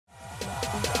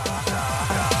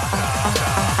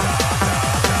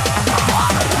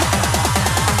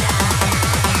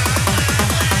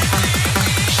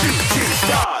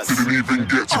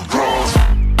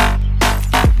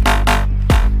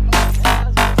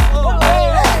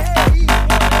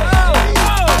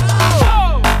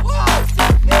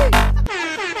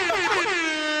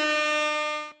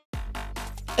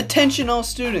Attention all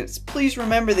students, please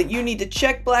remember that you need to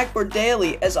check Blackboard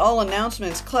daily as all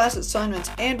announcements, class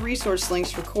assignments, and resource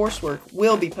links for coursework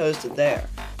will be posted there.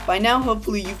 By now,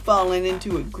 hopefully you've fallen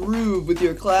into a groove with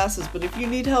your classes, but if you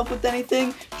need help with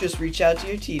anything, just reach out to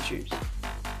your teachers.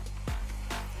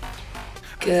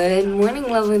 Good morning,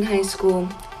 Loveland High School.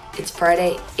 It's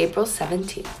Friday, April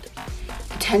 17th.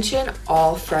 Attention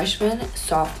all freshmen,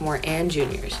 sophomore, and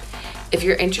juniors. If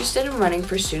you're interested in running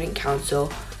for student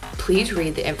council, please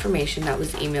read the information that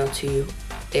was emailed to you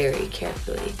very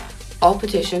carefully. All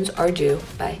petitions are due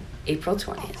by April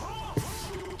 20th.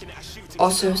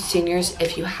 Also, seniors,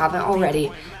 if you haven't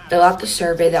already, fill out the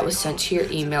survey that was sent to your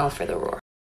email for the Roar.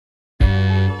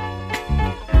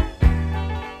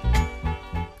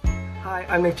 Hi,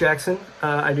 I'm Nick Jackson.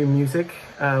 I do music,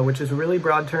 which is a really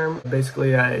broad term.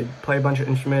 Basically, I play a bunch of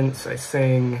instruments, I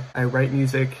sing, I write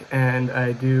music, and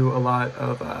I do a lot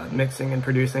of mixing and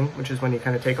producing, which is when you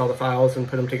kind of take all the files and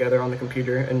put them together on the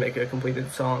computer and make a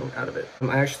completed song out of it.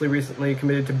 I actually recently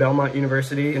committed to Belmont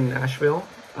University in Nashville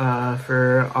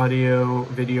for audio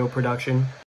video production.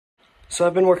 So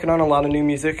I've been working on a lot of new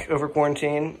music over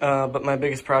quarantine, but my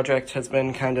biggest project has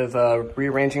been kind of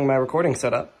rearranging my recording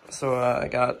setup. So I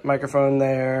got microphone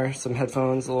there, some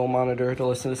headphones, a little monitor to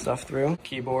listen to stuff through,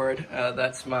 keyboard.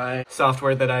 That's my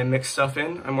software that I mix stuff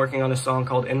in. I'm working on a song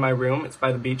called In My Room. It's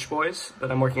by the Beach Boys, but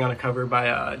I'm working on a cover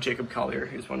by Jacob Collier,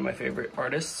 who's one of my favorite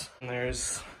artists. And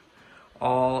there's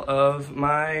all of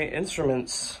my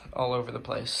instruments all over the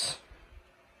place.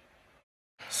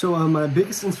 So my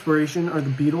biggest inspiration are the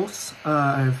Beatles.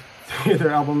 I have 3 of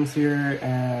their albums here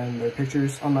and their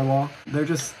pictures on my wall. Their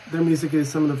music is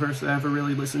some of the first I ever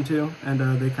really listened to, and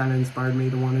they kind of inspired me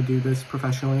to want to do this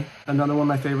professionally. Another one of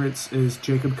my favorites is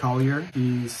Jacob Collier.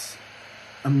 He's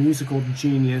a musical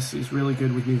genius. He's really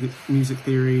good with music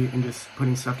theory and just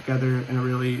putting stuff together in a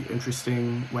really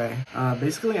interesting way.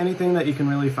 Basically anything that you can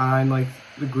really find like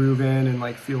the groove in and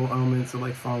like feel elements of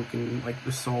like funk and like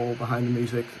the soul behind the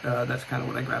music, that's kind of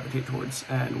what I gravitate towards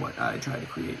and what I try to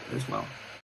create as well.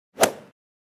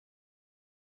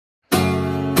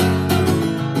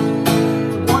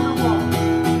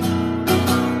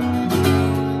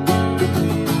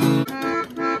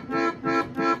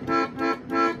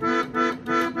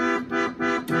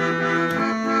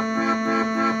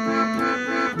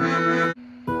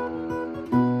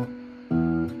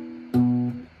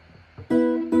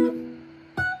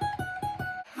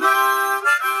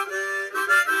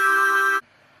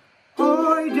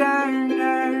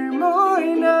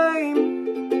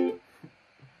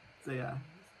 So yeah,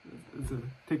 it's a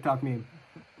TikTok meme.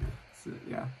 So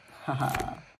yeah,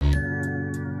 haha.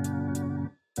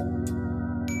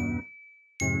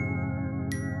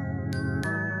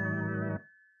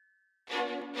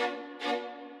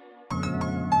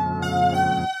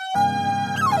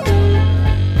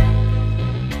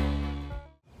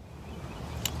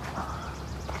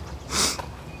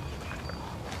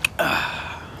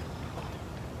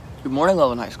 Good morning,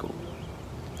 Loveland High School.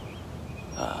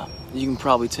 You can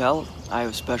probably tell I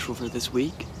have a special for this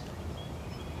week.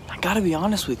 I gotta be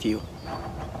honest with you.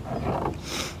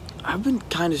 I've been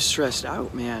kind of stressed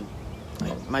out, man.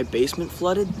 Like, my basement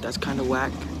flooded, that's kind of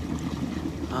whack.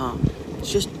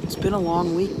 It's been a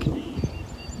long week. And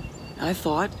I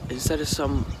thought, instead of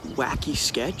some wacky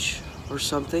sketch or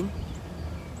something,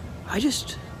 I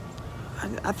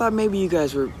thought maybe you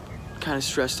guys were kind of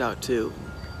stressed out too.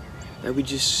 That we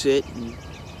just sit and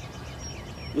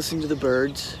listen to the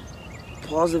birds.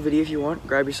 Pause the video if you want,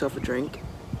 grab yourself a drink.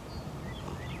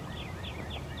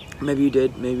 Maybe you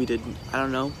did, maybe you didn't, I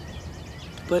don't know.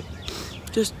 But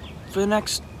just for the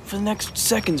next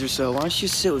seconds or so, why don't you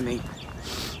sit with me?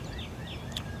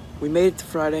 We made it to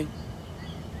Friday.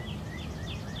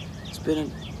 It's been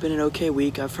an okay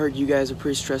week. I've heard you guys are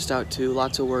pretty stressed out too.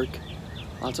 Lots of work,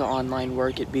 lots of online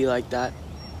work. It'd be like that.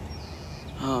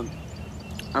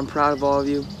 I'm proud of all of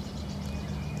you.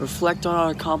 Reflect on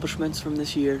our accomplishments from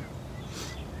this year.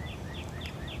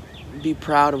 Be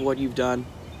proud of what you've done.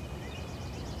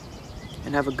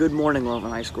 And have a good morning,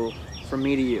 Loveland High School. From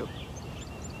me to you.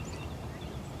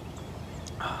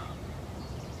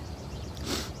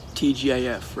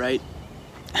 TGIF, right?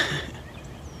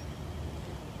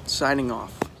 Signing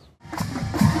off.